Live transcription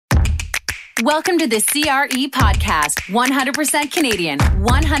Welcome to the CRE Podcast, 100% Canadian,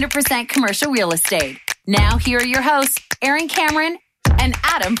 100% commercial real estate. Now, here are your hosts, Aaron Cameron and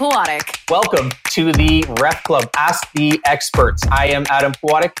Adam Pawatic. Welcome to the Ref Club, Ask the Experts. I am Adam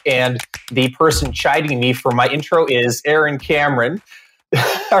Pawatic, and the person chiding me for my intro is Aaron Cameron.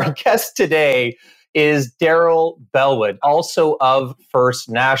 Our guest today is Daryl Bellwood, also of First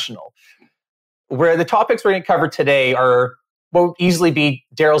National. Where the topics we're going to cover today are what would easily be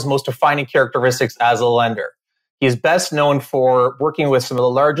Daryl's most defining characteristics as a lender. He is best known for working with some of the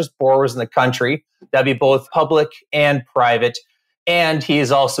largest borrowers in the country, that'd be both public and private, and he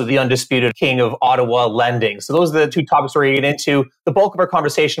is also the undisputed king of Ottawa lending. So those are the two topics we're going to get into. The bulk of our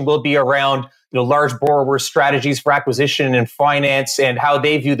conversation will be around large borrower strategies for acquisition and finance and how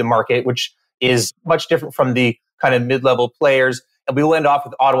they view the market, which is much different from the kind of mid-level players. And we will end off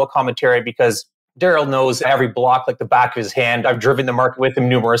with Ottawa commentary because Daryl knows every block like the back of his hand. I've driven the market with him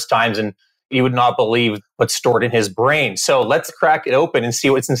numerous times, and you would not believe what's stored in his brain. So let's crack it open and see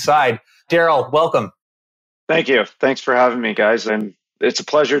what's inside. Daryl, welcome. Thank you. Thanks for having me, guys. And it's a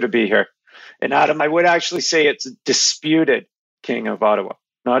pleasure to be here. And Adam, I would actually say it's disputed king of Ottawa,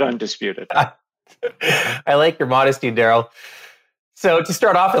 not undisputed. I like your modesty, Daryl. So to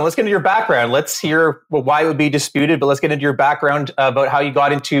start off, and let's get into your background. Let's hear why it would be disputed, but let's get into your background about how you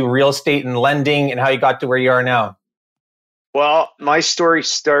got into real estate and lending and how you got to where you are now. Well, my story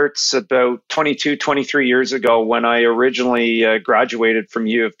starts about 22, 23 years ago when I originally graduated from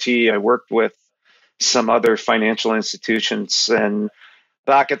U of T. I worked with some other financial institutions. And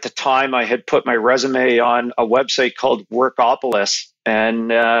back at the time, I had put my resume on a website called Workopolis,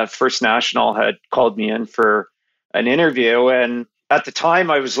 and First National had called me in for an interview. And at the time,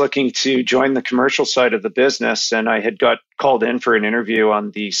 I was looking to join the commercial side of the business, and I had got called in for an interview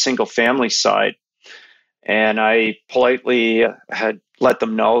on the single family side. And I politely had let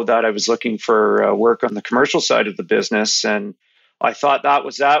them know that I was looking for work on the commercial side of the business. And I thought that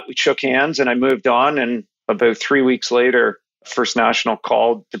was that. We shook hands and I moved on. And about 3 weeks later, First National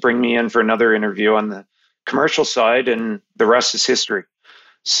called to bring me in for another interview on the commercial side, and the rest is history.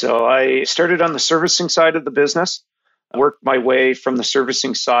 So I started on the servicing side of the business. Worked my way from the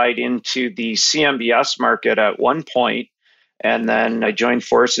servicing side into the CMBS market at one point, and then I joined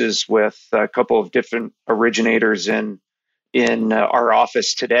forces with a couple of different originators in our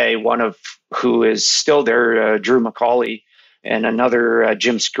office today, one of who is still there, Drew McCauley, and another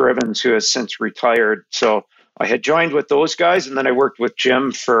Jim Scrivens, who has since retired. So I had joined with those guys, and then I worked with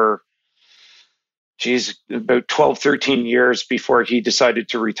Jim for about 12, 13 years before he decided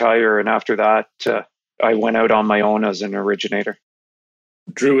to retire. And after that, I went out on my own as an originator.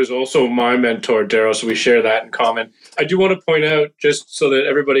 Drew is also my mentor, Daryl, so we share that in common. I do want to point out, just so that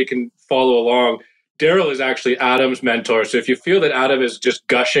everybody can follow along, Daryl is actually Adam's mentor. So if you feel that Adam is just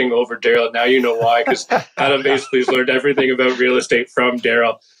gushing over Daryl, now you know why, because Adam basically has learned everything about real estate from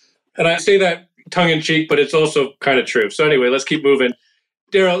Daryl. And I say that tongue-in-cheek, but it's also kind of true. So anyway, let's keep moving.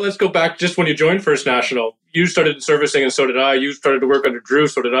 Daryl, let's go back just when you joined First National. You started servicing, and so did I. You started to work under Drew,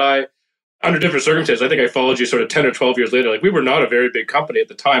 so did I. Under different circumstances. I think I followed you sort of 10 or 12 years later. Like, we were not a very big company at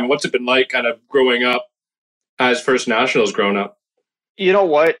the time. What's it been like kind of growing up as First National has grown up? You know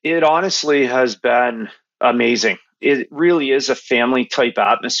what? It honestly has been amazing. It really is a family type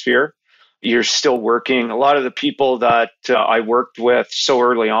atmosphere. You're still working. A lot of the people that I worked with so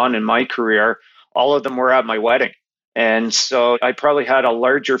early on in my career, all of them were at my wedding. And so I probably had a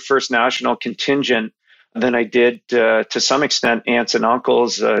larger First National contingent than I did to some extent aunts and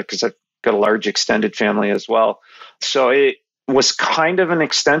uncles, because I've got a large extended family as well. So it was kind of an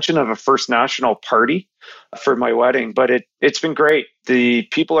extension of a First National party for my wedding, but it's been great. The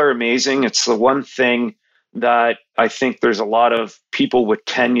people are amazing. It's the one thing that I think there's a lot of people with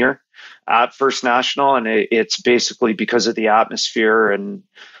tenure at First National, and it's basically because of the atmosphere and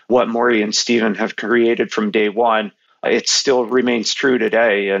what Maury and Stephen have created from day one. It still remains true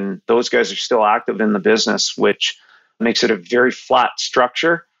today, and those guys are still active in the business, which makes it a very flat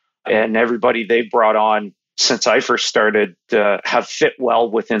structure. And everybody they've brought on since I first started have fit well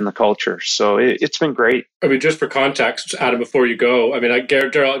within the culture. So it's been great. I mean, just for context, Adam, before you go, I mean,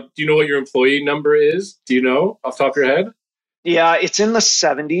 Daryl, do you know what your employee number is? Do you know off the top of your head? Yeah, it's in the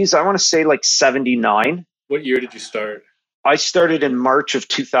 70s. I want to say like 79. What year did you start? I started in March of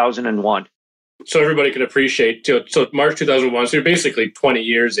 2001. So everybody can appreciate, so March 2001, so you're basically 20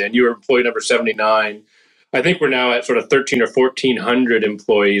 years in. You were employee number 79. I think we're now at sort of 13 or 1,400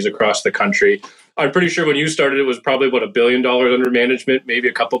 employees across the country. I'm pretty sure when you started, it was probably about $1 billion under management, maybe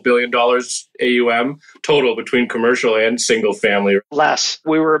a couple $1 billion AUM total between commercial and single family. Less.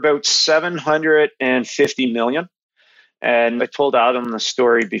 We were about 750 million. And I told Adam the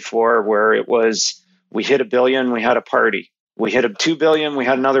story before where it was, we hit $1 billion, we had a party. We hit a $2 billion, we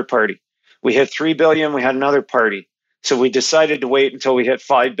had another party. We hit $3 billion, we had another party. So we decided to wait until we hit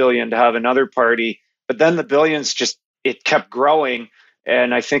 $5 billion to have another party. But then the billions it kept growing.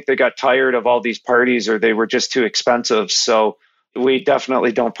 And I think they got tired of all these parties, or they were just too expensive. So we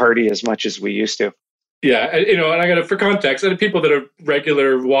definitely don't party as much as we used to. Yeah, and I got to, for context, and people that are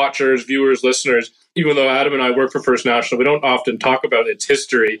regular watchers, viewers, listeners, even though Adam and I work for First National, we don't often talk about its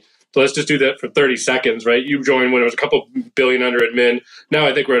history. So let's just do that for 30 seconds, right? You joined when it was a couple billion under admin. Now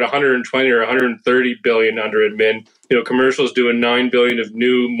I think we're at 120 or 130 billion under admin. Commercials doing $9 billion of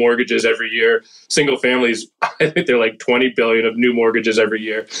new mortgages every year. Single families, I think they're like $20 billion of new mortgages every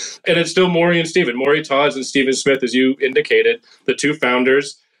year. And it's still Maury and Stephen. Maury Tods and Stephen Smith, as you indicated, the two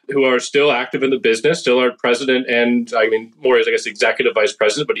founders who are still active in the business, still our president, and Maury is, I guess, executive vice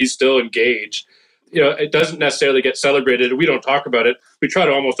president, but he's still engaged. It doesn't necessarily get celebrated. We don't talk about it. We try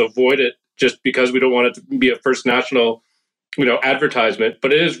to almost avoid it just because we don't want it to be a First National, advertisement.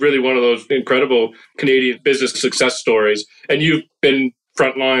 But it is really one of those incredible Canadian business success stories. And you've been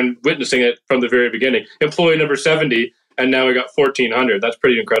frontline witnessing it from the very beginning. Employee number 70, and now we got 1,400. That's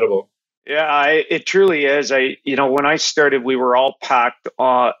pretty incredible. Yeah, it truly is. When I started, we were all packed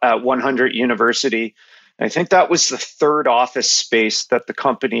at 100 University. I think that was the third office space that the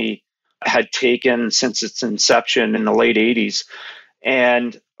company had taken since its inception in the late 80s.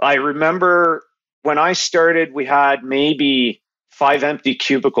 And I remember when I started, we had maybe 5 empty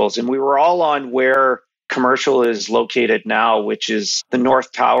cubicles, and we were all on where Commercial is located now, which is the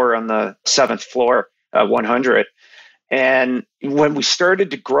North Tower on the 7th floor at 100. And when we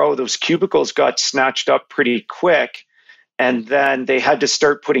started to grow, those cubicles got snatched up pretty quick. And then they had to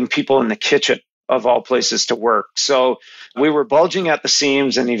start putting people in the kitchen, of all places to work. So we were bulging at the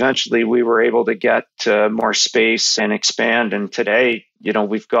seams, and eventually we were able to get more space and expand. And today,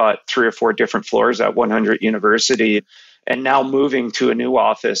 we've got 3 or 4 different floors at 100 University, and now moving to a new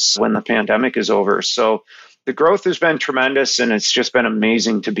office when the pandemic is over. So the growth has been tremendous, and it's just been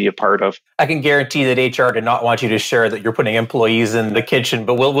amazing to be a part of. I can guarantee that HR did not want you to share that you're putting employees in the kitchen,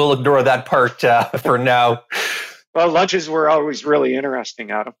 but we'll ignore that part for now. Well, lunches were always really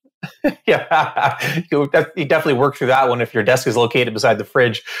interesting, Adam. Yeah, you definitely work through that one if your desk is located beside the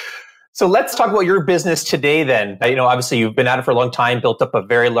fridge. So let's talk about your business today then. Obviously you've been at it for a long time, built up a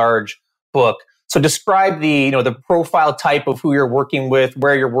very large book. So describe the profile type of who you're working with,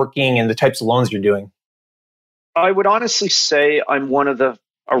 where you're working, and the types of loans you're doing. I would honestly say I'm one of the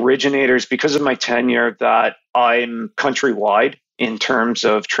originators, because of my tenure, that I'm countrywide in terms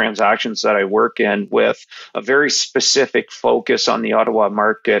of transactions that I work in, with a very specific focus on the Ottawa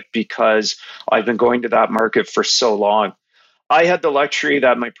market, because I've been going to that market for so long. I had the luxury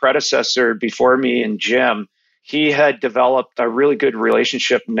that my predecessor before me, and Jim, he had developed a really good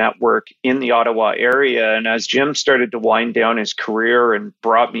relationship network in the Ottawa area. And as Jim started to wind down his career and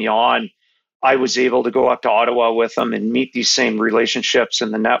brought me on, I was able to go up to Ottawa with him and meet these same relationships in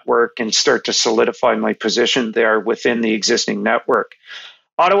the network and start to solidify my position there within the existing network.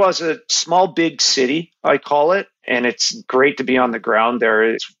 Ottawa is a small, big city, I call it, and it's great to be on the ground there.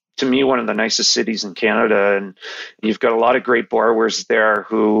 It's, to me, one of the nicest cities in Canada, and you've got a lot of great borrowers there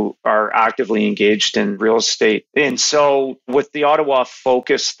who are actively engaged in real estate. And so with the Ottawa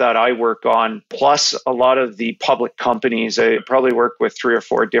focus that I work on, plus a lot of the public companies, I probably work with 3 or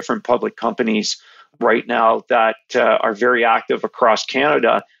 4 different public companies right now that are very active across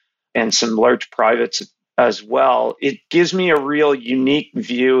Canada, and some large privates as well. It gives me a real unique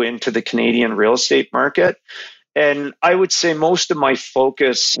view into the Canadian real estate market. And I would say most of my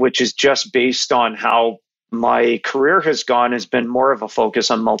focus, which is just based on how my career has gone, has been more of a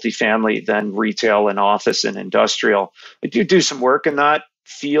focus on multifamily than retail and office and industrial. I do some work in that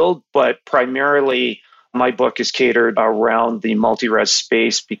field, but primarily my book is catered around the multi-res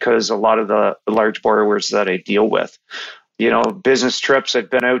space, because a lot of the large borrowers that I deal with. Business trips, I've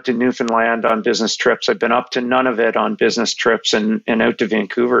been out to Newfoundland on business trips. I've been up to Nunavut on business trips, and out to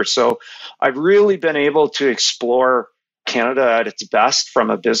Vancouver. So I've really been able to explore Canada at its best from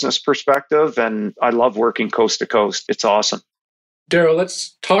a business perspective. And I love working coast to coast. It's awesome. Daryl,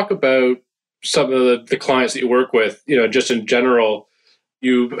 let's talk about some of the clients that you work with, just in general.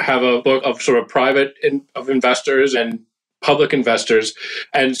 You have a book of sort of private of investors and public investors.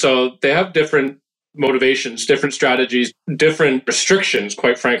 And so they have different motivations, different strategies, different restrictions,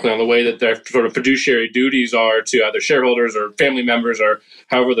 quite frankly, on the way that their sort of fiduciary duties are to either shareholders or family members, or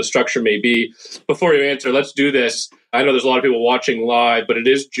however the structure may be. Before you answer, let's do this. I know there's a lot of people watching live, but it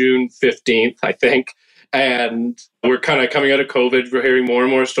is June 15th, I think. And we're kind of coming out of COVID. We're hearing more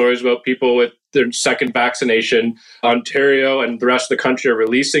and more stories about people with their second vaccination. Ontario and the rest of the country are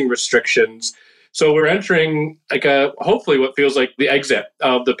releasing restrictions. So we're entering hopefully what feels like the exit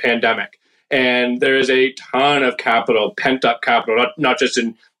of the pandemic. And there is a ton of capital, pent up capital, not just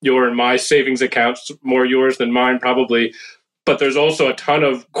in your and my savings accounts, more yours than mine probably, but there's also a ton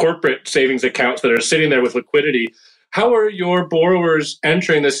of corporate savings accounts that are sitting there with liquidity. How are your borrowers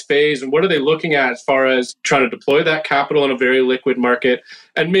entering this phase, and what are they looking at as far as trying to deploy that capital in a very liquid market?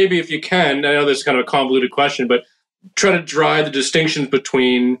 And maybe if you can, I know this is kind of a convoluted question, but try to draw the distinctions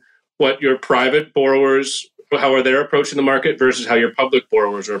between what your private borrowers, how are they approaching the market versus how your public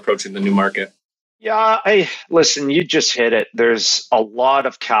borrowers are approaching the new market? Yeah, listen, you just hit it. There's a lot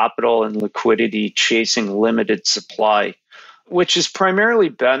of capital and liquidity chasing limited supply, which has primarily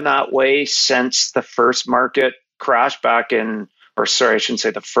been that way since the first market crash back in, or sorry, I shouldn't say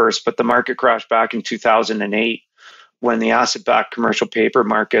the first, but the market crash back in 2008 when the asset-backed commercial paper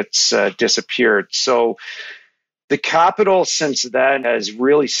markets disappeared. So the capital since then has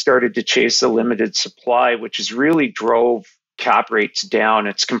really started to chase the limited supply, which has really drove cap rates down.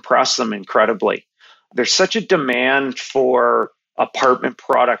 It's compressed them incredibly. There's such a demand for apartment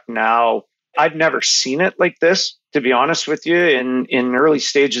product now. I've never seen it like this, to be honest with you. In early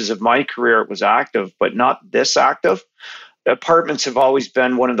stages of my career, it was active, but not this active. Apartments have always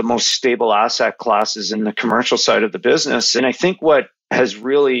been one of the most stable asset classes in the commercial side of the business. And I think what has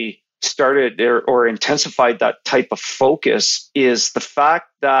really started or intensified that type of focus is the fact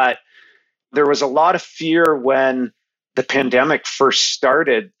that there was a lot of fear when the pandemic first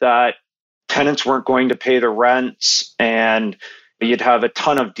started that tenants weren't going to pay the rents and you'd have a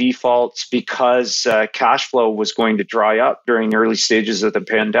ton of defaults because cash flow was going to dry up during the early stages of the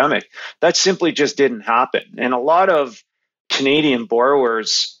pandemic. That simply just didn't happen. And a lot of Canadian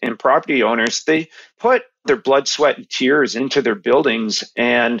borrowers and property owners, they put their blood, sweat, and tears into their buildings,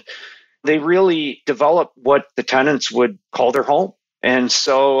 and they really developed what the tenants would call their home. And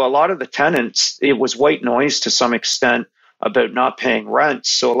so a lot of the tenants, it was white noise to some extent about not paying rent.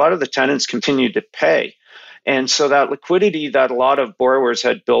 So a lot of the tenants continued to pay. And so that liquidity that a lot of borrowers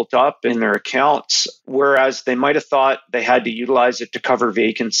had built up in their accounts, whereas they might have thought they had to utilize it to cover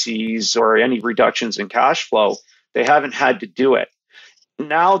vacancies or any reductions in cash flow, they haven't had to do it.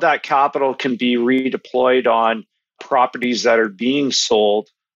 Now that capital can be redeployed on properties that are being sold,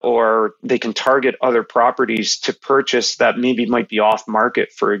 or they can target other properties to purchase that maybe might be off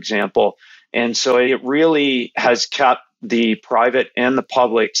market, for example. And so it really has kept the private and the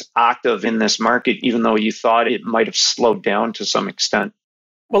publics active in this market, even though you thought it might have slowed down to some extent.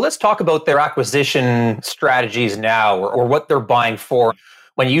 Well, let's talk about their acquisition strategies now, or what they're buying for.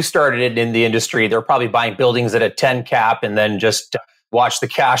 When you started in the industry, they're probably buying buildings at a 10 cap and then just watch the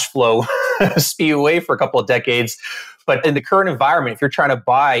cash flow spew away for a couple of decades. But in the current environment, if you're trying to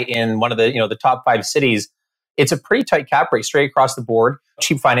buy in one of the, the top 5 cities, it's a pretty tight cap rate straight across the board,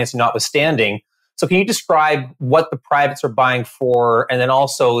 cheap financing notwithstanding. So can you describe what the privates are buying for, and then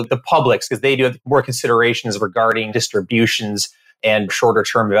also the publics, because they do have more considerations regarding distributions and shorter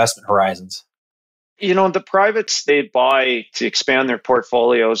term investment horizons? The privates, they buy to expand their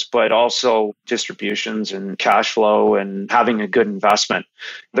portfolios, but also distributions and cash flow and having a good investment.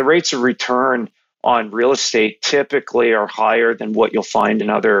 The rates of return on real estate typically are higher than what you'll find in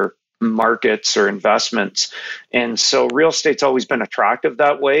other markets or investments. And so real estate's always been attractive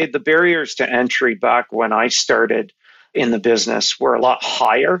that way. The barriers to entry back when I started in the business were a lot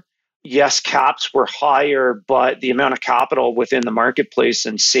higher. Yes, caps were higher, but the amount of capital within the marketplace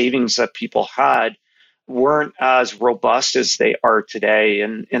and savings that people had weren't as robust as they are today.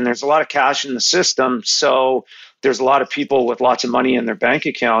 And there's a lot of cash in the system. So there's a lot of people with lots of money in their bank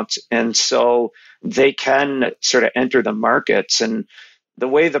accounts. And so they can sort of enter the markets. And the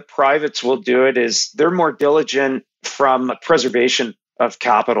way the privates will do it is they're more diligent from preservation of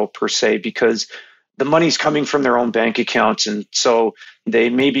capital per se, because the money's coming from their own bank accounts. And so they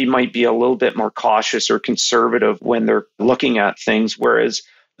maybe might be a little bit more cautious or conservative when they're looking at things. Whereas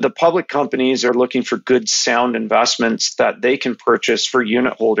the public companies are looking for good, sound investments that they can purchase for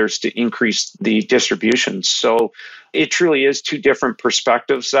unit holders to increase the distributions. So it truly is two different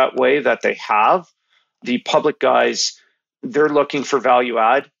perspectives that way that they have. The public guys, they're looking for value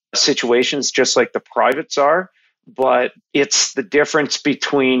add situations just like the privates are, but it's the difference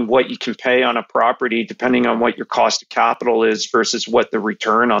between what you can pay on a property depending on what your cost of capital is versus what the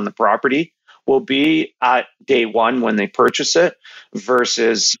return on the property will be at day one when they purchase it,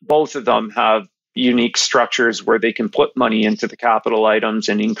 versus both of them have unique structures where they can put money into the capital items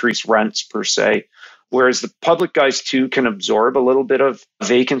and increase rents per se. Whereas the public guys too can absorb a little bit of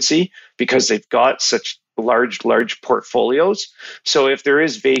vacancy because they've got such large portfolios. So if there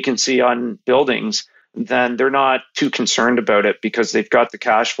is vacancy on buildings, then they're not too concerned about it because they've got the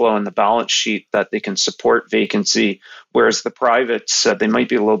cash flow and the balance sheet that they can support vacancy. Whereas the privates, they might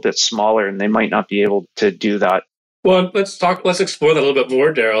be a little bit smaller and they might not be able to do that. Well, let's explore that a little bit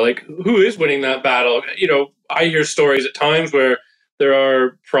more, Daryl. Like, who is winning that battle? I hear stories at times where there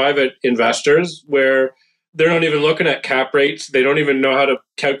are private investors where they're not even looking at cap rates. They don't even know how to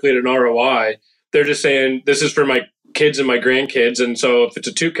calculate an ROI. They're just saying, this is for my kids and my grandkids. And so if it's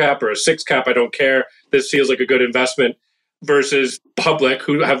a 2 cap or a 6 cap, I don't care. This feels like a good investment. Versus public,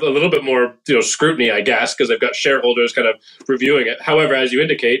 who have a little bit more scrutiny, I guess, because they've got shareholders kind of reviewing it. However, as you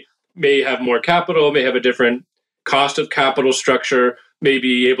indicate, may have more capital, may have a different cost of capital structure, may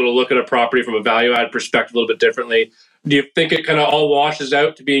be able to look at a property from a value add perspective a little bit differently. Do you think it kind of all washes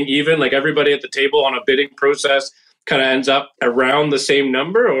out to being even, like everybody at the table on a bidding process kind of ends up around the same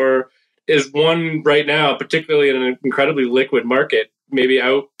number? Or is one right now, particularly in an incredibly liquid market, maybe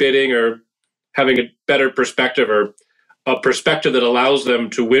outbidding or having a better perspective or a perspective that allows them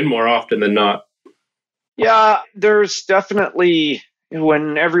to win more often than not? Yeah, there's definitely,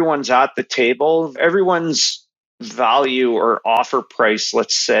 when everyone's at the table, everyone's value or offer price,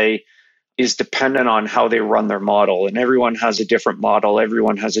 let's say, is dependent on how they run their model. And everyone has a different model.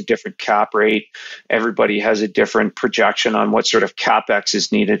 Everyone has a different cap rate. Everybody has a different projection on what sort of CapEx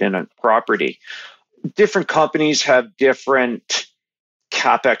is needed in a property. Different companies have different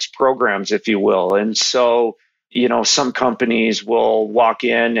CapEx programs, if you will. And so, some companies will walk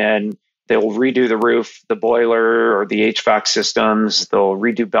in and they'll redo the roof, the boiler, or the HVAC systems. They'll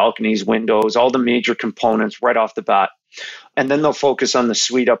redo balconies, windows, all the major components right off the bat. And then they'll focus on the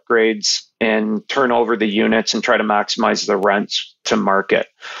suite upgrades and turn over the units and try to maximize the rents to market.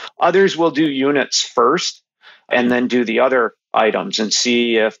 Others will do units first and then do the other items and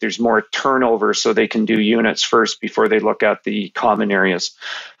see if there's more turnover so they can do units first before they look at the common areas.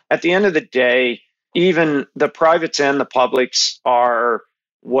 At the end of the day, even the privates and the publics are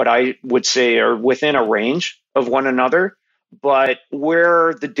what I would say are within a range of one another. But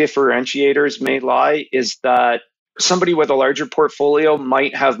where the differentiators may lie is that somebody with a larger portfolio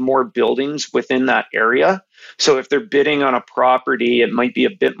might have more buildings within that area. So if they're bidding on a property, it might be a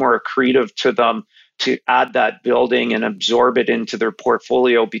bit more accretive to them to add that building and absorb it into their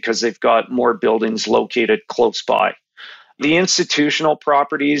portfolio because they've got more buildings located close by. The institutional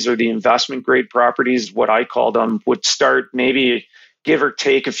properties or the investment grade properties, what I call them, would start maybe give or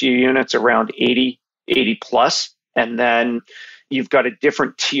take a few units around 80 plus. And then you've got a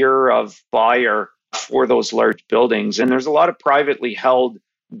different tier of buyer for those large buildings. And there's a lot of privately held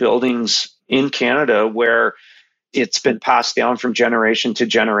buildings in Canada where it's been passed down from generation to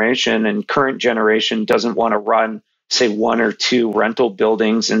generation, and current generation doesn't want to run, say, 1 or 2 rental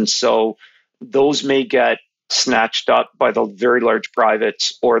buildings. And so those may get snatched up by the very large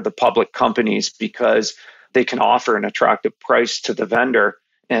privates or the public companies because they can offer an attractive price to the vendor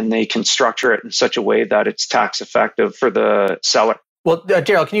and they can structure it in such a way that it's tax effective for the seller. Well,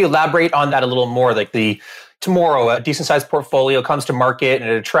 Daryl, can you elaborate on that a little more? Like tomorrow, a decent sized portfolio comes to market and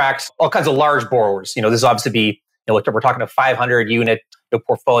it attracts all kinds of large borrowers. This is obviously be, we're talking a 500 unit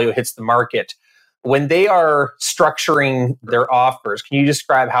portfolio hits the market. When they are structuring their offers, can you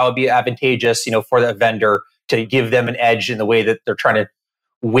describe how it'd be advantageous, for the vendor to give them an edge in the way that they're trying to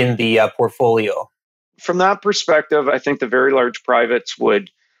win the portfolio? From that perspective, I think the very large privates would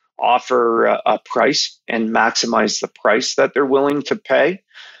offer a price and maximize the price that they're willing to pay.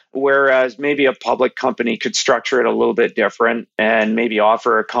 Whereas maybe a public company could structure it a little bit different and maybe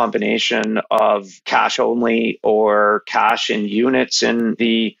offer a combination of cash only or cash and units in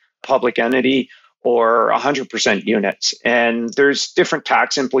the public entity or 100% units. And there's different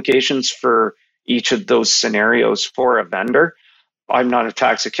tax implications for each of those scenarios for a vendor. I'm not a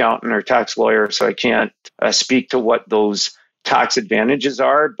tax accountant or tax lawyer, so I can't speak to what those tax advantages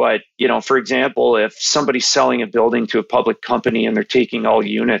are. But, for example, if somebody's selling a building to a public company and they're taking all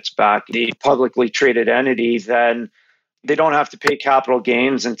units back, the publicly traded entity, then they don't have to pay capital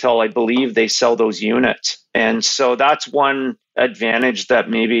gains until I believe they sell those units. And so that's one advantage that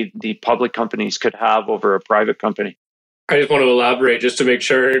maybe the public companies could have over a private company. I just want to elaborate just to make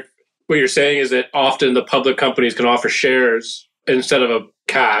sure what you're saying is that often the public companies can offer shares instead of a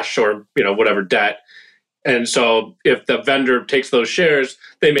cash or, whatever debt. And so if the vendor takes those shares,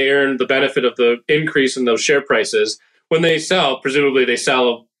 they may earn the benefit of the increase in those share prices. When they sell, presumably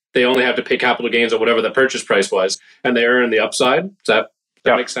they only have to pay capital gains on whatever the purchase price was, and they earn the upside. Does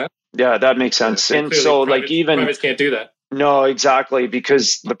that make sense? Yeah, that makes sense. And so privates can't do that. No, exactly,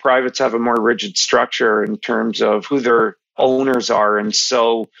 because the privates have a more rigid structure in terms of who their owners are. And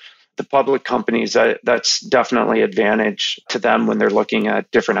so the public companies, that's definitely advantage to them when they're looking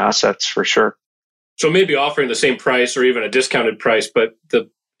at different assets for sure. So maybe offering the same price or even a discounted price, but the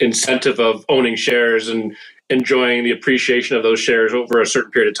incentive of owning shares and enjoying the appreciation of those shares over a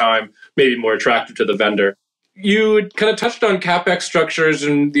certain period of time may be more attractive to the vendor. You kind of touched on CapEx structures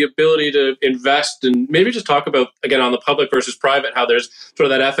and the ability to invest, and maybe just talk about, again, on the public versus private, how there's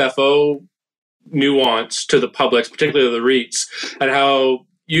sort of that FFO nuance to the publics, particularly the REITs, and how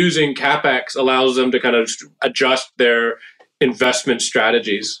using CapEx allows them to kind of adjust their investment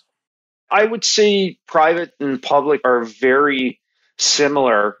strategies. I would say private and public are very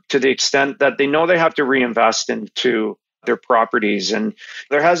similar to the extent that they know they have to reinvest into their properties. And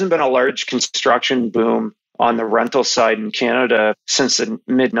there hasn't been a large construction boom on the rental side in Canada since the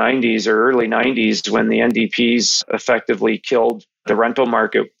mid 90s or early 90s, when the NDPs effectively killed the rental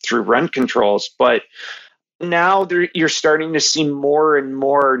market through rent controls. But now you're starting to see more and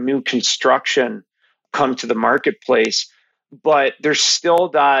more new construction come to the marketplace. But there's still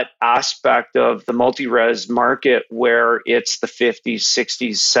that aspect of the multi-res market where it's the 50s,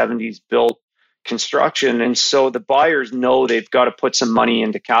 60s, 70s built construction. And so the buyers know they've got to put some money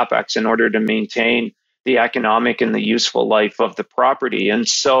into CapEx in order to maintain the economic and the useful life of the property. And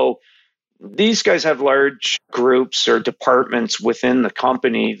so these guys have large groups or departments within the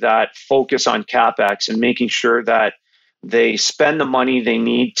company that focus on CapEx and making sure that they spend the money they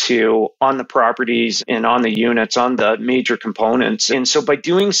need to on the properties and on the units, on the major components. And so by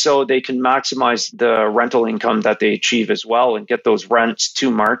doing so, they can maximize the rental income that they achieve as well and get those rents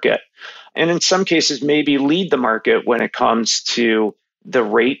to market. And in some cases, maybe lead the market when it comes to the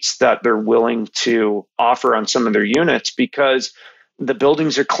rates that they're willing to offer on some of their units, because the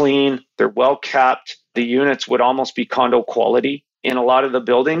buildings are clean, they're well kept. The units would almost be condo quality in a lot of the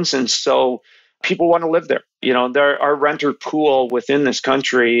buildings. And so people want to live there. Our renter pool within this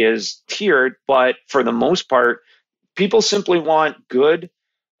country is tiered, but for the most part, people simply want good,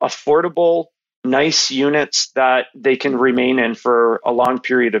 affordable, nice units that they can remain in for a long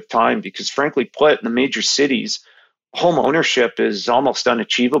period of time. Because frankly put, in the major cities, home ownership is almost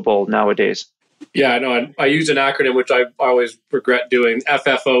unachievable nowadays. Yeah, no, I use an acronym which I always regret doing.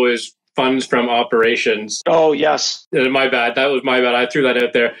 FFO is funds from operations. Oh, yes. My bad. That was my bad. I threw that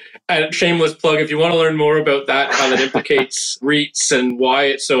out there. And shameless plug, if you want to learn more about that, how that implicates REITs and why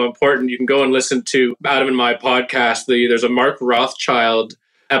it's so important, you can go and listen to Adam and my podcast. There's a Mark Rothschild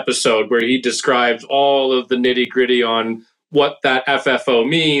episode where he describes all of the nitty gritty on what that FFO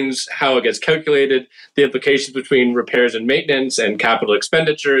means, how it gets calculated, the implications between repairs and maintenance and capital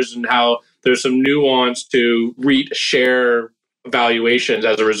expenditures, and how there's some nuance to REIT share valuations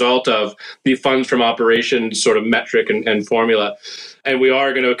as a result of the funds from operations sort of metric and formula. And we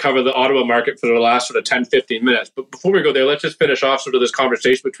are going to cover the Ottawa market for the last sort of 10, 15 minutes. But before we go there, let's just finish off sort of this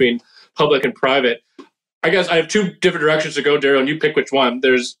conversation between public and private. I guess I have two different directions to go, Daryl, and you pick which one.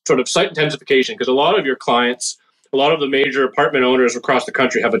 There's sort of site intensification, because a lot of your clients, a lot of the major apartment owners across the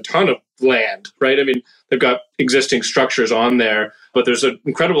country have a ton of land, right? I mean, they've got existing structures on there, but there's an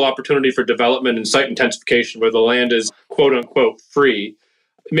incredible opportunity for development and site intensification where the land is quote unquote free.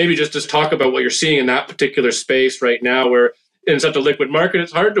 Maybe just talk about what you're seeing in that particular space right now, where in such a liquid market,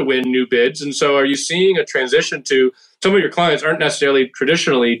 it's hard to win new bids. And so are you seeing a transition to some of your clients aren't necessarily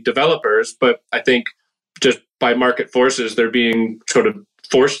traditionally developers, but I think just by market forces, they're being sort of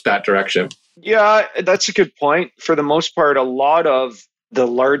forced that direction? Yeah, that's a good point. For the most part, a lot of the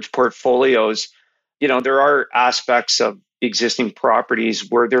large portfolios, there are aspects of existing properties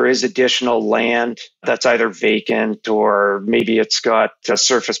where there is additional land that's either vacant or maybe it's got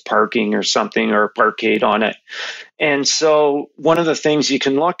surface parking or something or a parkade on it. And so one of the things you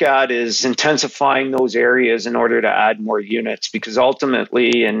can look at is intensifying those areas in order to add more units, because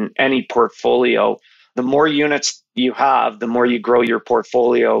ultimately in any portfolio, the more units you have, the more you grow your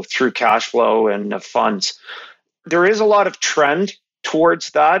portfolio through cash flow and funds. There is a lot of trend towards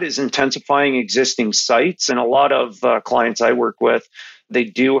that, is intensifying existing sites. And a lot of clients I work with, they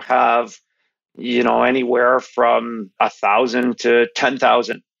do have, anywhere from 1,000 to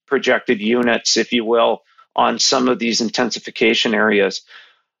 10,000 projected units, if you will, on some of these intensification areas.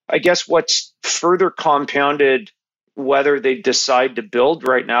 I guess what's further compounded whether they decide to build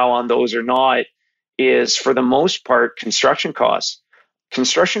right now on those or not is, for the most part, construction costs.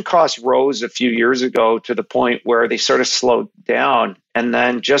 Construction costs rose a few years ago to the point where they sort of slowed down. And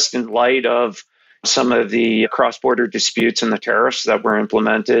then just in light of some of the cross-border disputes and the tariffs that were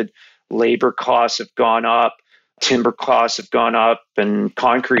implemented, labor costs have gone up, timber costs have gone up, and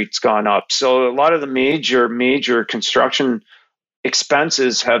concrete's gone up. So a lot of the major construction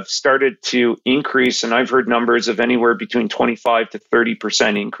expenses have started to increase, and I've heard numbers of anywhere between 25 to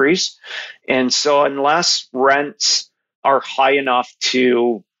 30% increase. And so unless rents are high enough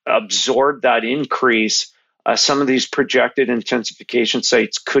to absorb that increase, some of these projected intensification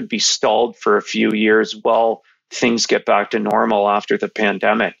sites could be stalled for a few years while things get back to normal after the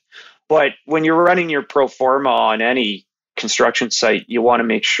pandemic. But when you're running your pro forma on any construction site, you want to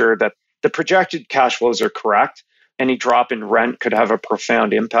make sure that the projected cash flows are correct. Any drop in rent could have a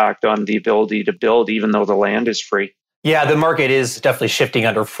profound impact on the ability to build, even though the land is free. Yeah, the market is definitely shifting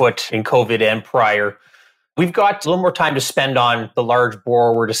underfoot in COVID and prior. We've got a little more time to spend on the large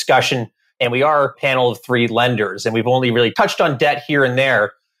borrower discussion, and we are a panel of 3 lenders, and we've only really touched on debt here and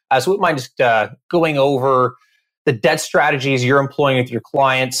there. So wouldn't mind just going over the debt strategies you're employing with your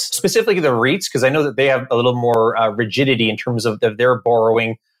clients, specifically the REITs, because I know that they have a little more rigidity in terms of their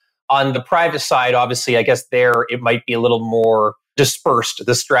borrowing. On the private side, obviously, I guess there it might be a little more dispersed,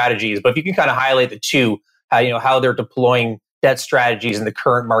 the strategies. But if you can kind of highlight the two, how they're deploying debt strategies in the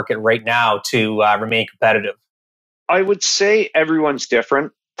current market right now to remain competitive. I would say everyone's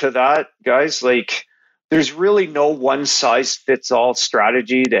different to that, guys. Like, there's really no one size fits all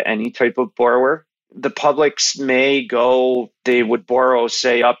strategy to any type of borrower. The publics they would borrow,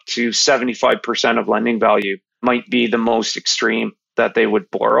 say, up to 75% of lending value, might be the most extreme that they would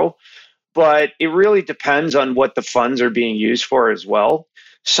borrow. But it really depends on what the funds are being used for as well.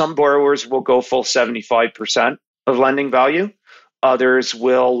 Some borrowers will go full 75% of lending value. Others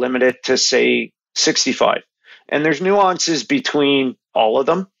will limit it to, say, 65. And there's nuances between all of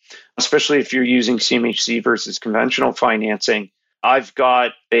them, especially if you're using CMHC versus conventional financing. I've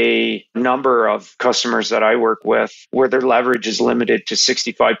got a number of customers that I work with where their leverage is limited to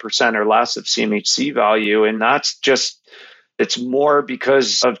 65% or less of CMHC value. And it's more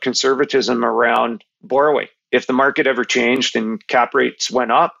because of conservatism around borrowing. If the market ever changed and cap rates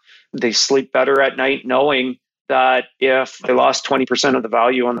went up, they sleep better at night knowing that if they lost 20% of the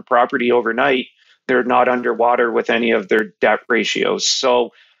value on the property overnight, they're not underwater with any of their debt ratios. So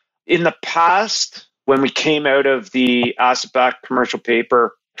in the past, when we came out of the asset-backed commercial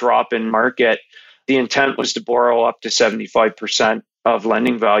paper drop in market, the intent was to borrow up to 75% of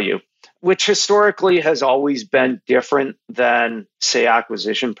lending value, which historically has always been different than, say,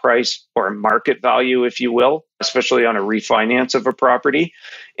 acquisition price or market value, if you will, especially on a refinance of a property.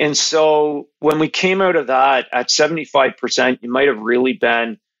 And so when we came out of that at 75%, you might have really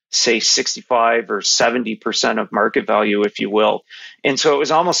been, say, 65 or 70% of market value, if you will. And so it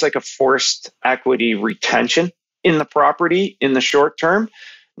was almost like a forced equity retention in the property in the short term.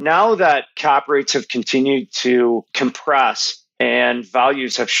 Now that cap rates have continued to compress and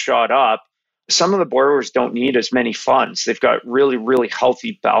values have shot up, some of the borrowers don't need as many funds. They've got really, really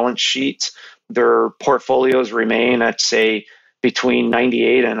healthy balance sheets. Their portfolios remain at, say, between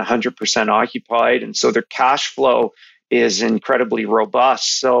 98 and 100% occupied. And so their cash flow is incredibly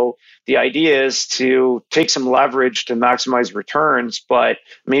robust. So the idea is to take some leverage to maximize returns, but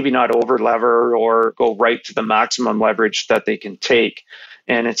maybe not over lever or go right to the maximum leverage that they can take.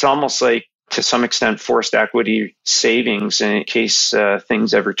 And it's almost like, to some extent, forced equity savings in case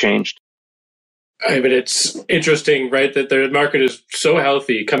things ever changed. I mean, it's interesting, right, that the market is so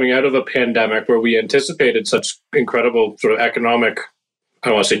healthy coming out of a pandemic where we anticipated such incredible sort of economic, I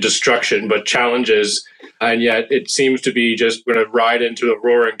don't want to say destruction, but challenges. And yet it seems to be just going to ride into a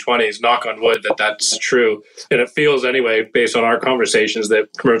roaring 20s, knock on wood, that's true. And it feels anyway, based on our conversations, that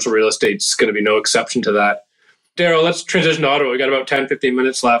commercial real estate's going to be no exception to that. Daryl, let's transition to Ottawa. We got about 10, 15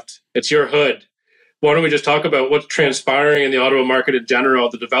 minutes left. It's your hood. Why don't we just talk about what's transpiring in the Ottawa market in general?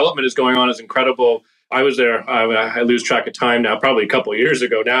 The development is going on is incredible. I was there. I lose track of time now, probably a couple of years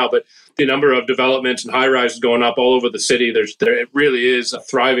ago now, but the number of developments and high-rises going up all over the city, it really is a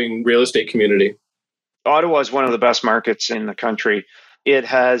thriving real estate community. Ottawa is one of the best markets in the country. It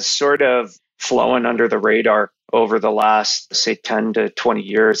has sort of flown under the radar over the last, say, 10 to 20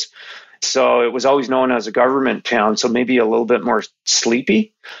 years. So it was always known as a government town, so maybe a little bit more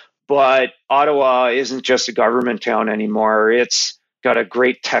sleepy. But Ottawa isn't just a government town anymore. It's got a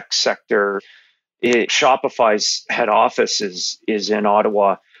great tech sector. Shopify's head office is in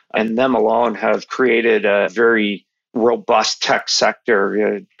Ottawa, and them alone have created a very robust tech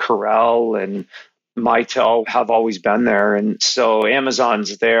sector. Corel and Mitel have always been there, and so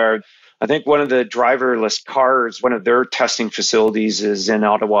Amazon's there. I think one of the driverless cars, one of their testing facilities is in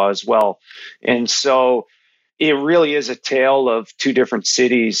Ottawa as well. And so it really is a tale of two different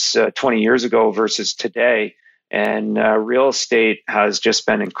cities 20 years ago versus today. And real estate has just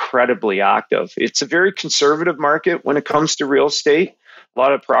been incredibly active. It's a very conservative market when it comes to real estate. A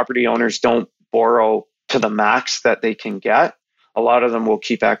lot of property owners don't borrow to the max that they can get. a lot of them will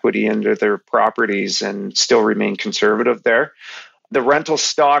keep equity into their properties and still remain conservative there. The rental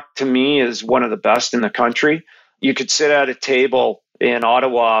stock to me is one of the best in the country. You could sit at a table in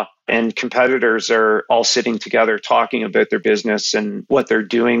Ottawa and competitors are all sitting together talking about their business and what they're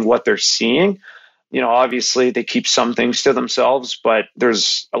doing, what they're seeing. Obviously they keep some things to themselves, but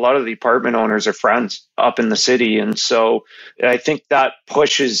there's a lot of the apartment owners are friends up in the city. And so I think that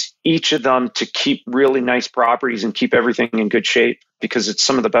pushes each of them to keep really nice properties and keep everything in good shape because it's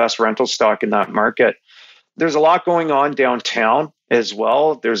some of the best rental stock in that market. There's a lot going on downtown as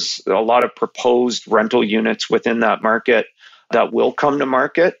well. There's a lot of proposed rental units within that market that will come to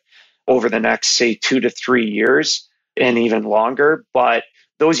market over the next, say, 2 to 3 years and even longer. But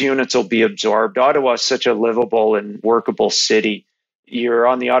those units will be absorbed. Ottawa is such a livable and workable city. You're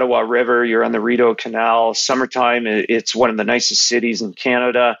on the Ottawa River, you're on the Rideau Canal. Summertime, it's one of the nicest cities in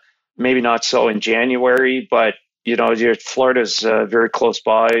Canada. Maybe not so in January, but Florida's very close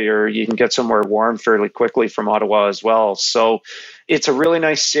by, or you can get somewhere warm fairly quickly from Ottawa as well. So it's a really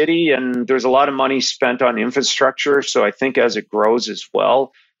nice city, and there's a lot of money spent on infrastructure. So I think as it grows as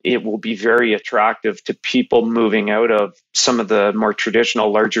well, it will be very attractive to people moving out of some of the more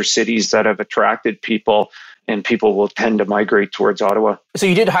traditional larger cities that have attracted people, and people will tend to migrate towards Ottawa. So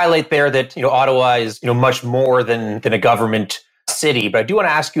you did highlight there that Ottawa is much more than a government city, but I do want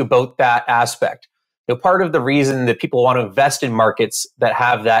to ask you about that aspect. Part of the reason that people want to invest in markets that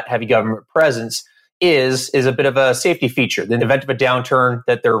have that heavy government presence is a bit of a safety feature. In the event of a downturn,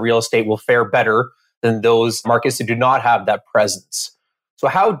 that their real estate will fare better than those markets that do not have that presence. So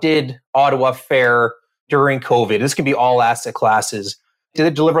how did Ottawa fare during COVID? This can be all asset classes. Did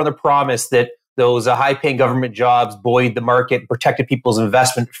it deliver on the promise that those high-paying government jobs buoyed the market, protected people's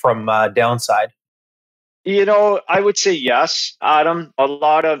investment from downside? I would say yes, Adam. A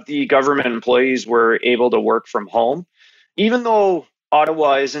lot of the government employees were able to work from home. Even though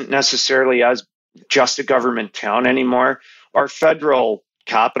Ottawa isn't necessarily as just a government town anymore, our federal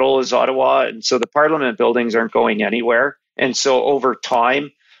capital is Ottawa, and so the Parliament buildings aren't going anywhere. And so over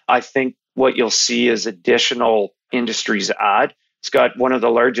time, I think what you'll see is additional industries add. It's got one of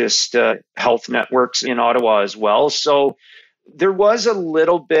the largest health networks in Ottawa as well. So there was a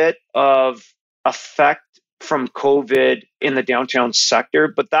little bit of effect from COVID in the downtown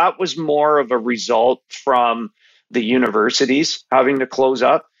sector, but that was more of a result from the universities having to close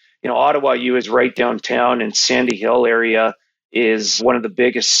up. Ottawa U is right downtown, and Sandy Hill area is one of the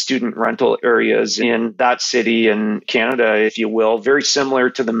biggest student rental areas in that city and Canada, if you will, very similar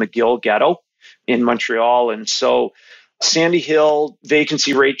to the McGill ghetto in Montreal. And so Sandy Hill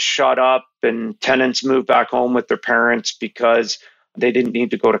vacancy rates shot up and tenants moved back home with their parents because they didn't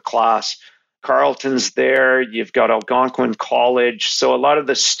need to go to class. Carleton's there, you've got Algonquin College. So a lot of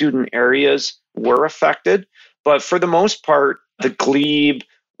the student areas were affected. But for the most part, the Glebe,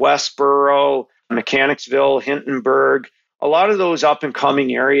 Westboro, Mechanicsville, Hintonburg, a lot of those up and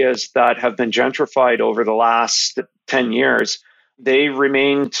coming areas that have been gentrified over the last 10 years, they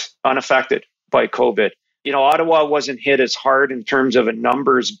remained unaffected by COVID. Ottawa wasn't hit as hard in terms of a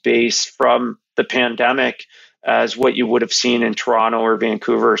numbers base from the pandemic as what you would have seen in Toronto or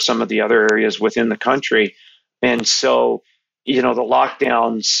Vancouver or some of the other areas within the country. And so, the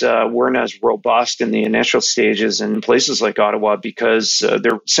lockdowns weren't as robust in the initial stages in places like Ottawa because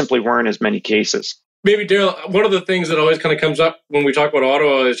there simply weren't as many cases. Maybe, Daryl, one of the things that always kind of comes up when we talk about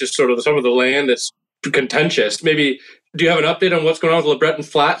Ottawa is just sort of some of the land that's contentious. Maybe, do you have an update on what's going on with LeBreton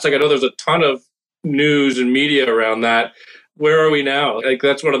Flats? I know there's a ton of news and media around that. Where are we now?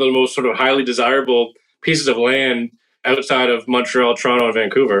 That's one of the most sort of highly desirable pieces of land outside of Montreal, Toronto, and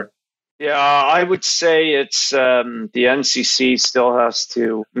Vancouver. Yeah, I would say it's the NCC still has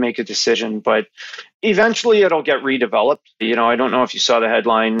to make a decision, but eventually it'll get redeveloped. I don't know if you saw the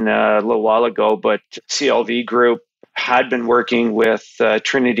headline a little while ago, but CLV Group had been working with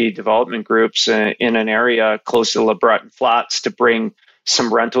Trinity Development Groups in an area close to LeBreton Flats to bring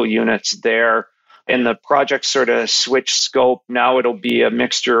some rental units there. And the project sort of switched scope. Now it'll be a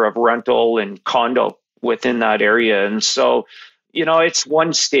mixture of rental and condo within that area. And so, it's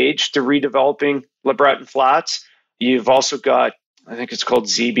one stage to redeveloping LeBreton Flats. You've also got, I think it's called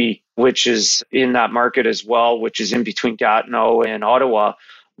Zeeby, which is in that market as well, which is in between Gatineau and Ottawa.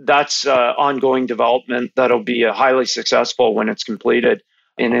 That's ongoing development that'll be highly successful when it's completed.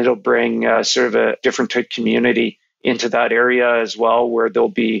 And it'll bring sort of a different type community into that area as well, where there'll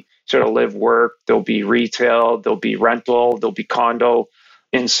be sort of live work, there'll be retail, there'll be rental, there'll be condo.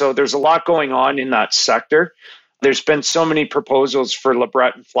 And so there's a lot going on in that sector. There's been so many proposals for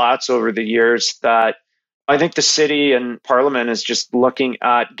LeBreton Flats over the years that I think the city and Parliament is just looking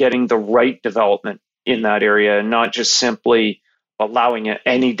at getting the right development in that area and not just simply allowing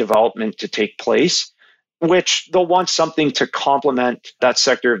any development to take place, which they'll want something to complement that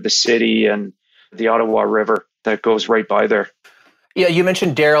sector of the city and the Ottawa River that goes right by there. Yeah, you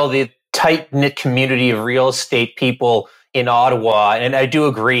mentioned, Daryl, the tight-knit community of real estate people in Ottawa, and I do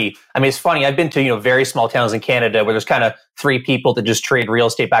agree. I mean, it's funny. I've been to very small towns in Canada where there's kind of 3 people that just trade real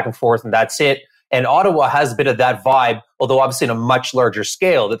estate back and forth, and that's it. And Ottawa has a bit of that vibe, although obviously on a much larger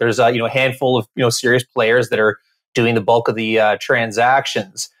scale. That there's a handful of serious players that are doing the bulk of the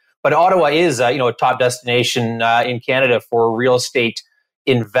transactions. But Ottawa is a top destination in Canada for real estate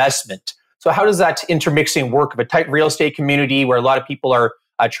investment. So how does that intermixing work of a tight real estate community where a lot of people are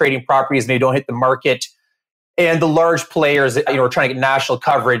trading properties and they don't hit the market, and the large players that are trying to get national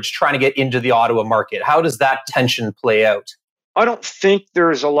coverage, trying to get into the Ottawa market? How does that tension play out? I don't think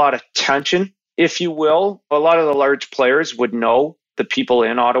there's a lot of tension, if you will. A lot of the large players would know the people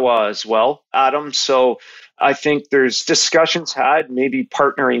in Ottawa as well, Adam. So I think there's discussions had, maybe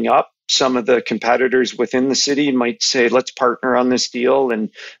partnering up. Some of the competitors within the city might say, let's partner on this deal and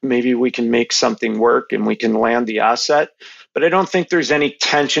maybe we can make something work and we can land the asset. But I don't think there's any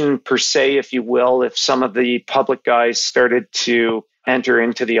tension per se, if you will, if some of the public guys started to enter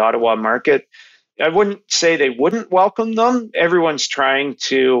into the Ottawa market. I wouldn't say they wouldn't welcome them. Everyone's trying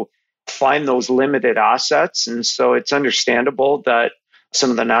to find those limited assets. And so it's understandable that some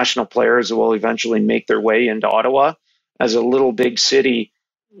of the national players will eventually make their way into Ottawa as a little big city.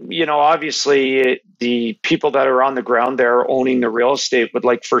 Obviously, the people that are on the ground there owning the real estate would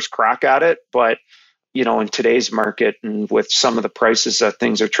like first crack at it. But, in today's market and with some of the prices that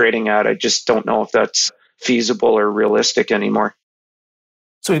things are trading at, I just don't know if that's feasible or realistic anymore.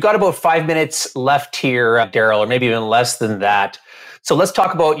 So we've got about 5 minutes left here, Daryl, or maybe even less than that. So let's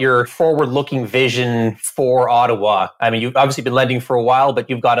talk about your forward-looking vision for Ottawa. I mean, you've obviously been lending for a while, but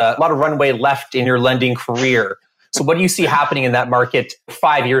you've got a lot of runway left in your lending career. So what do you see happening in that market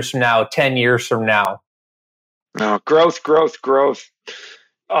 5 years from now, 10 years from now? Growth.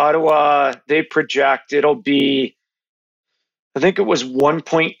 Ottawa, they project it'll be, I think it was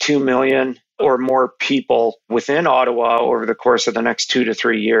 1.2 million or more people within Ottawa over the course of the next 2 to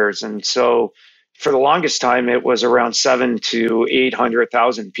 3 years. And so for the longest time, it was around 700,000 to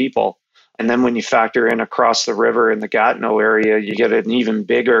 800,000 people. And then when you factor in across the river in the Gatineau area, you get an even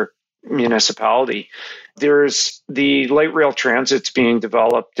bigger municipality. There's the light rail transit's being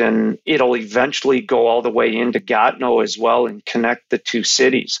developed, and it'll eventually go all the way into Gatineau as well and connect the two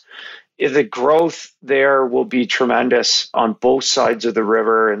cities. The growth there will be tremendous on both sides of the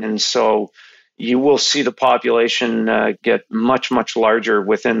river. And so you will see the population get much, much larger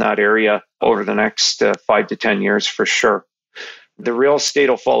within that area over the next 5 to 10 years for sure. The real estate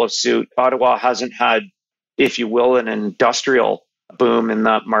will follow suit. Ottawa hasn't had, if you will, an industrial boom in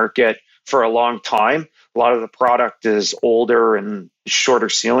that market for a long time. A lot of the product is older and shorter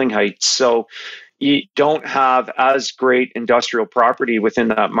ceiling heights. So you don't have as great industrial property within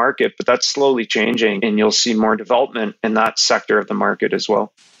that market, but that's slowly changing, and you'll see more development in that sector of the market as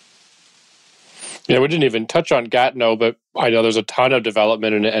well. Yeah, we didn't even touch on Gatineau, but I know there's a ton of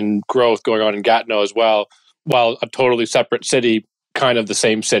development and growth going on in Gatineau as well, while a totally separate city, kind of the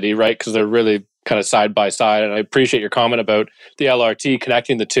same city, right? Because they're really kind of side by side. And I appreciate your comment about the LRT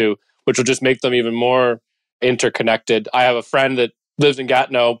connecting the two, which will just make them even more interconnected. I have a friend that lives in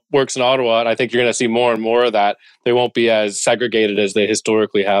Gatineau, works in Ottawa, and I think you're going to see more and more of that. They won't be as segregated as they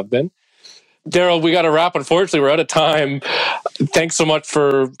historically have been. Daryl, we got to wrap. Unfortunately, we're out of time. Thanks so much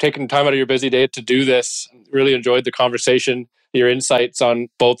for taking time out of your busy day to do this. Really enjoyed the conversation, your insights on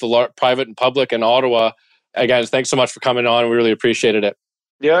both the private and public in Ottawa. Again, thanks so much for coming on. We really appreciated it.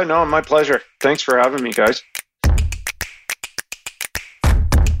 Yeah, no, my pleasure. Thanks for having me, guys.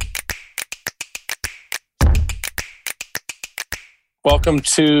 Welcome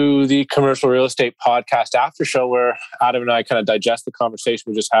to the Commercial Real Estate Podcast After Show, where Adam and I kind of digest the conversation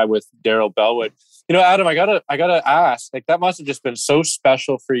we just had with Daryl Bellwood. Adam, I gotta ask, that must have just been so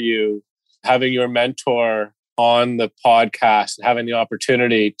special for you having your mentor on the podcast and having the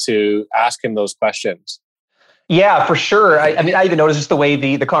opportunity to ask him those questions. Yeah, for sure. I mean, I even noticed just the way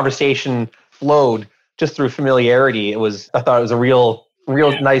the conversation flowed just through familiarity. I thought it was a real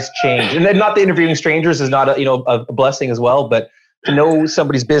nice change. And then not that interviewing strangers is not a blessing as well, but to know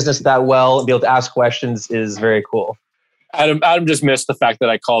somebody's business that well and be able to ask questions is very cool. Adam just missed the fact that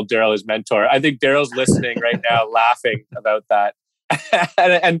I called Daryl his mentor. I think Daryl's listening right now laughing about that.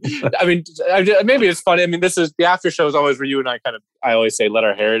 and I mean, maybe it's funny. I mean, this is the after show is always where you and I I always say, let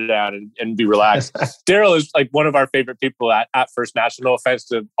our hair down and be relaxed. Daryl is like one of our favorite people at First National. No offense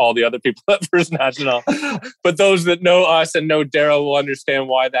to all the other people at First National, but those that know us and know Daryl will understand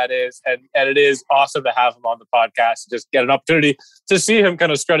why that is. And it is awesome to have him on the podcast, just get an opportunity to see him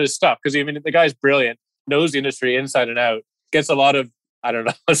kind of strut his stuff. Because I mean, the guy's brilliant, knows the industry inside and out, gets a lot of, I don't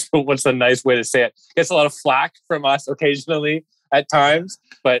know, what's the nice way to say it? Gets a lot of flack from us occasionally at times,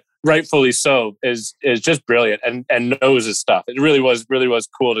 but rightfully so, is just brilliant and knows his stuff. It really was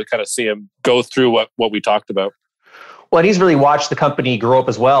cool to kind of see him go through what we talked about. Well, and he's really watched the company grow up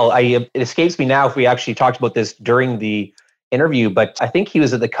as well. It escapes me now if we actually talked about this during the interview, but I think he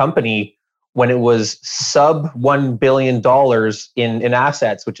was at the company when it was sub $1 billion in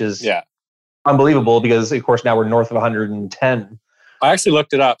assets, which is unbelievable because, of course, now we're north of 110. I actually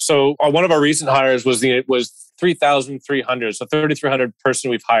looked it up. So one of our recent hires was 3,300. So 3,300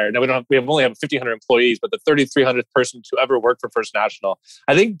 person we've hired. Now we only have 1,500 employees, but the 3,300th person to ever work for First National.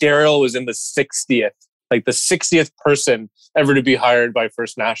 I think Daryl was in the 60th, like the 60th person ever to be hired by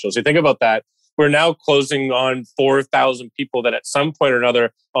First National. So you think about that. We're now closing on 4,000 people that at some point or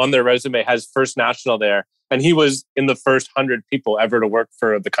another on their resume has First National there. And he was in the first 100 people ever to work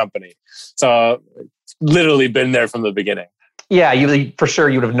for the company. So literally been there from the beginning. Yeah, for sure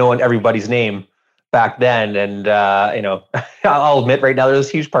you would have known everybody's name back then. And, I'll admit right now, there's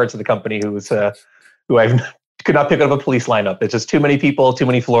huge parts of the company who I could not pick up a police lineup. It's just too many people, too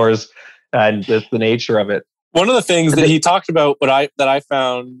many floors, and that's the nature of it. One of the things that he talked about, that I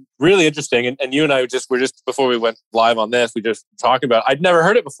found really interesting, and you and I were just before we went live on this, we just talking about, I'd never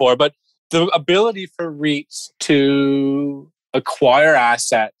heard it before, but the ability for REITs to acquire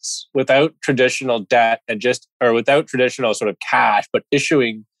assets without traditional debt or without traditional sort of cash, but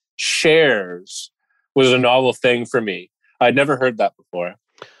issuing shares was a novel thing for me. I'd never heard that before.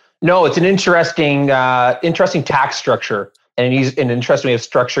 No, it's an interesting tax structure, and he's an interesting way of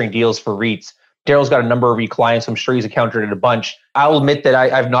structuring deals for REITs. Daryl's got a number of REIT clients. I'm sure he's encountered it a bunch. I'll admit that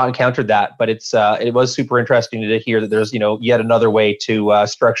I've not encountered that, but it was super interesting to hear that there's yet another way to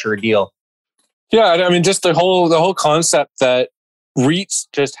structure a deal. Yeah, I mean, just the whole concept that REITs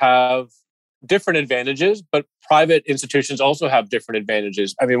just have different advantages, but private institutions also have different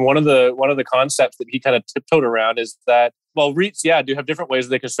advantages. I mean, one of the concepts that he kind of tiptoed around is that, well, REITs, do have different ways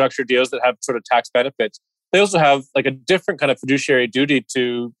that they can structure deals that have sort of tax benefits. They also have like a different kind of fiduciary duty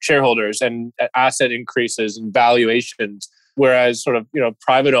to shareholders and asset increases and valuations, whereas sort of,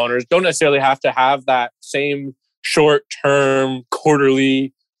 private owners don't necessarily have to have that same short-term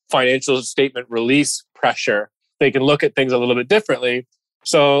quarterly financial statement release pressure. They can look at things a little bit differently.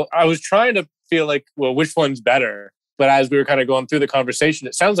 So I was trying to feel like, well, which one's better? But as we were kind of going through the conversation,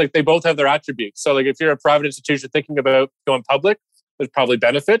 it sounds like they both have their attributes. So like if you're a private institution thinking about going public, there's probably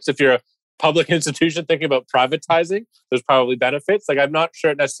benefits. If you're a public institution thinking about privatizing, there's probably benefits. Like I'm not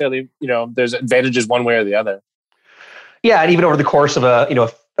sure necessarily, there's advantages one way or the other. Yeah, and even over the course of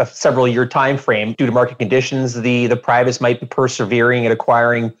a several year time frame, due to market conditions, the privates might be persevering at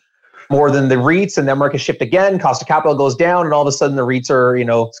acquiring more than the REITs, and then market shift again, cost of capital goes down, and all of a sudden the REITs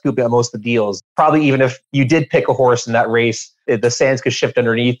are, scooping up most of the deals. Probably even if you did pick a horse in that race, the sands could shift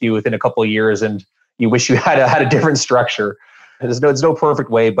underneath you within a couple of years, and you wish you had a different structure. There's no perfect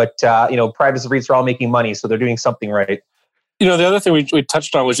way, but privates and REITs are all making money, so they're doing something right. The other thing we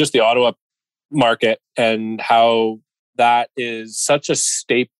touched on was just the Ottawa market and how that is such a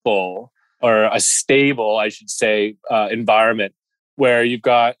staple, or a stable, I should say, environment, where you've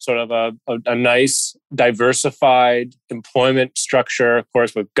got sort of a nice diversified employment structure, of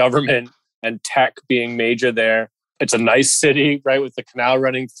course, with government and tech being major there. It's a nice city, right, with the canal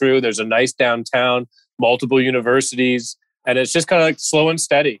running through. There's a nice downtown, multiple universities, and it's just kind of like slow and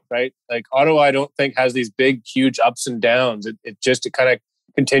steady, right? Like Ottawa, I don't think has these big, huge ups and downs. It kind of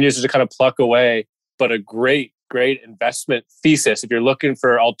continues to kind of pluck away, but a great investment thesis if you're looking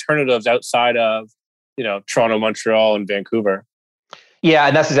for alternatives outside of, Toronto, Montreal, and Vancouver. Yeah,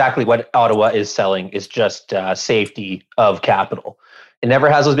 and that's exactly what Ottawa is selling, is just safety of capital. It never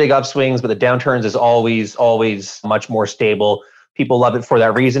has those big upswings, but the downturns is always much more stable. People love it for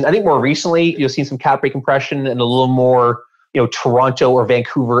that reason. I think more recently, you'll see some cap rate compression and a little more, Toronto or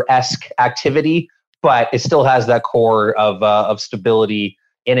Vancouver-esque activity, but it still has that core of stability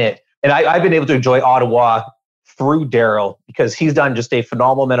in it. And I've been able to enjoy Ottawa through Daryl because he's done just a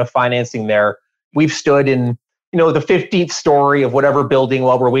phenomenal amount of financing there. We've stood in the 15th story of whatever building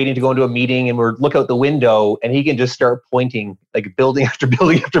while we're waiting to go into a meeting, and we're look out the window and he can just start pointing like building after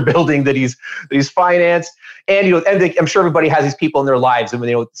building after building that he's financed. And, I'm sure everybody has these people in their lives,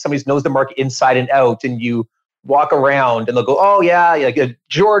 and somebody knows the market inside and out, and you walk around and they'll go, oh yeah, like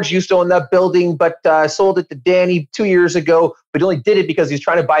George used to own that building, but sold it to Danny 2 years ago, but he only did it because he's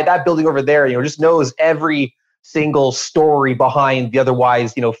trying to buy that building over there. Just knows every single story behind the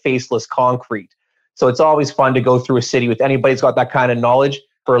otherwise, faceless concrete. So it's always fun to go through a city with anybody who's got that kind of knowledge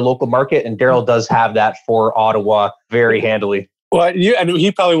for a local market. And Daryl does have that for Ottawa very handily. Well, and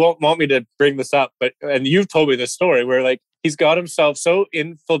he probably won't want me to bring this up, and you've told me this story where like he's got himself so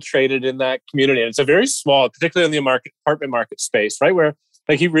infiltrated in that community. And it's a very small, particularly in the apartment market space, right? Where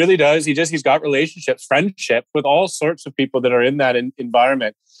like he really does, he's got relationships, friendship with all sorts of people that are in that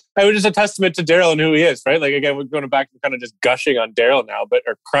environment. It was just a testament to Daryl and who he is, right? Like, again, we're going back to kind of just gushing on Daryl now,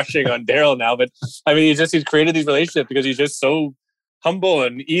 or crushing on Daryl now. But I mean, he's created these relationships because he's just so humble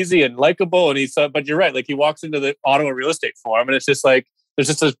and easy and likable. And but you're right. Like he walks into the Ottawa Real Estate Forum and it's just like, there's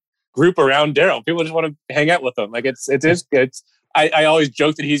just a group around Daryl. People just want to hang out with him. Like I always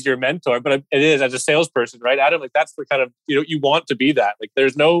joke that he's your mentor, but it is as a salesperson, right? Adam, like that's the kind of, you want to be that. Like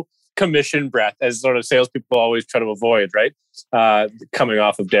there's no commission breath as sort of salespeople always try to avoid, right? Coming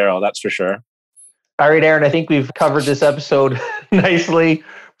off of Daryl, that's for sure. All right, Aaron, I think we've covered this episode nicely.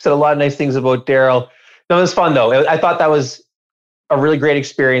 Said a lot of nice things about Daryl. No, it was fun though. I thought that was a really great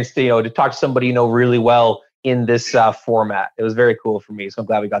experience to talk to somebody really well in this format. It was very cool for me, so I'm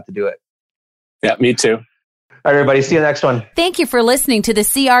glad we got to do it. Yeah, me too. All right, everybody. See you next one. Thank you for listening to the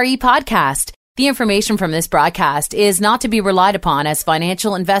CRE podcast. The information from this broadcast is not to be relied upon as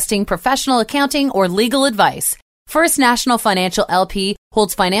financial investing, professional accounting, or legal advice. First National Financial LP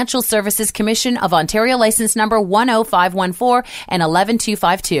holds Financial Services Commission of Ontario license number 10514 and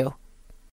 11252.